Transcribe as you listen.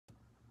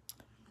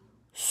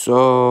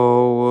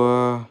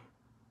So,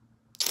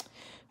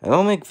 I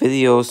don't make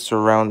videos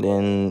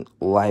surrounding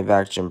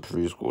live-action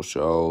preschool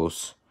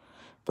shows,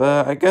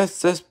 but I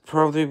guess this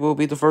probably will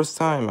be the first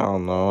time. I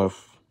don't know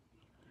if,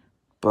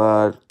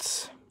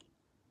 but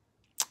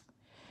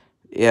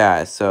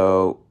yeah.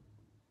 So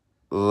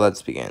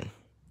let's begin.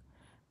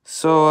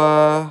 So,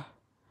 I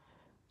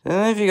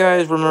don't know if you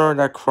guys remember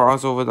that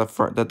crossover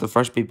that the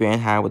Fresh Beat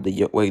Band had with the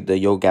Yo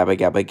Gabba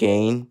Gabba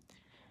game.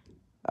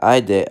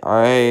 I did.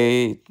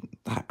 I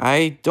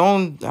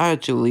don't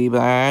actually,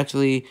 but I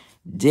actually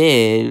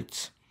did.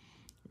 It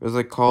was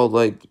like called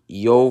like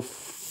Yo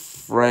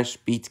Fresh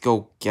Beats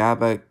Go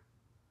Gabba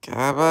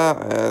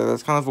Gabba.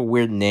 That's kind of a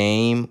weird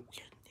name.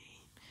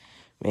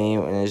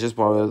 And it's just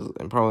probably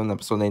an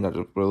episode name that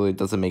just really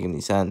doesn't make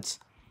any sense.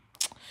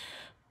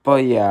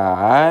 But yeah,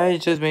 I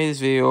just made this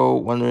video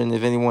wondering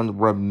if anyone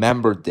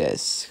remembered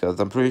this, because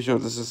I'm pretty sure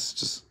this is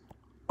just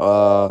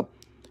a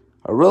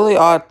really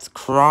odd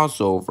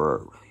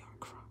crossover.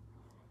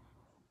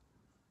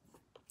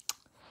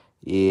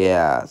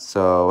 Yeah,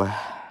 so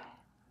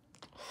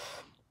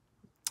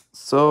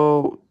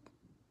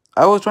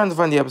I was trying to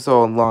find the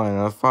episode online,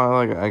 and I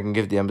found like I can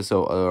give the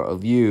episode a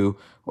view.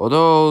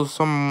 Although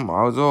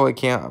I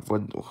can't,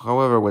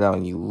 however, without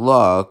any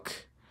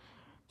luck.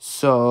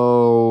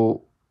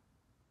 So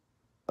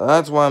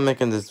that's why I'm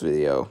making this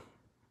video.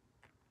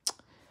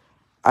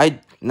 I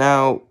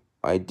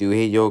do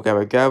hate Yo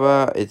Gabba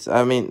Gabba.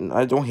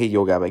 I don't hate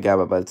Yo Gabba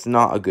Gabba, but it's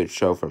not a good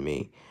show for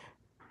me.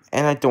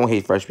 And I don't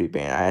hate Fresh Beat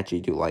Band. I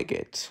actually do like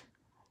it.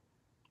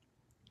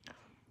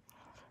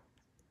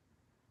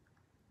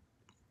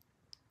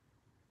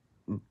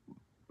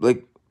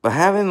 Like,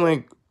 having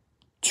like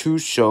two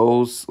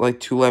shows, like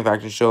two live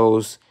action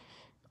shows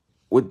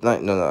with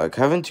like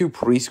having two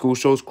preschool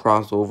shows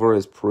cross over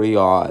is pretty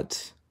odd.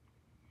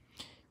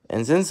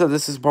 And since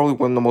this is probably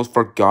one of the most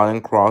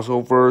forgotten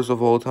crossovers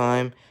of all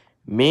time,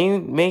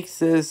 makes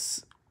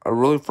this a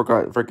really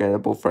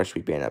forgettable Fresh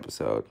Beat Band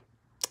episode.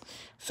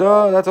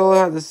 So that's all I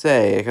have to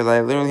say, because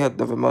I literally have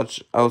nothing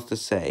much else to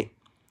say.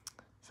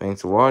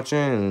 Thanks for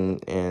watching,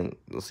 and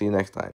we'll see you next time.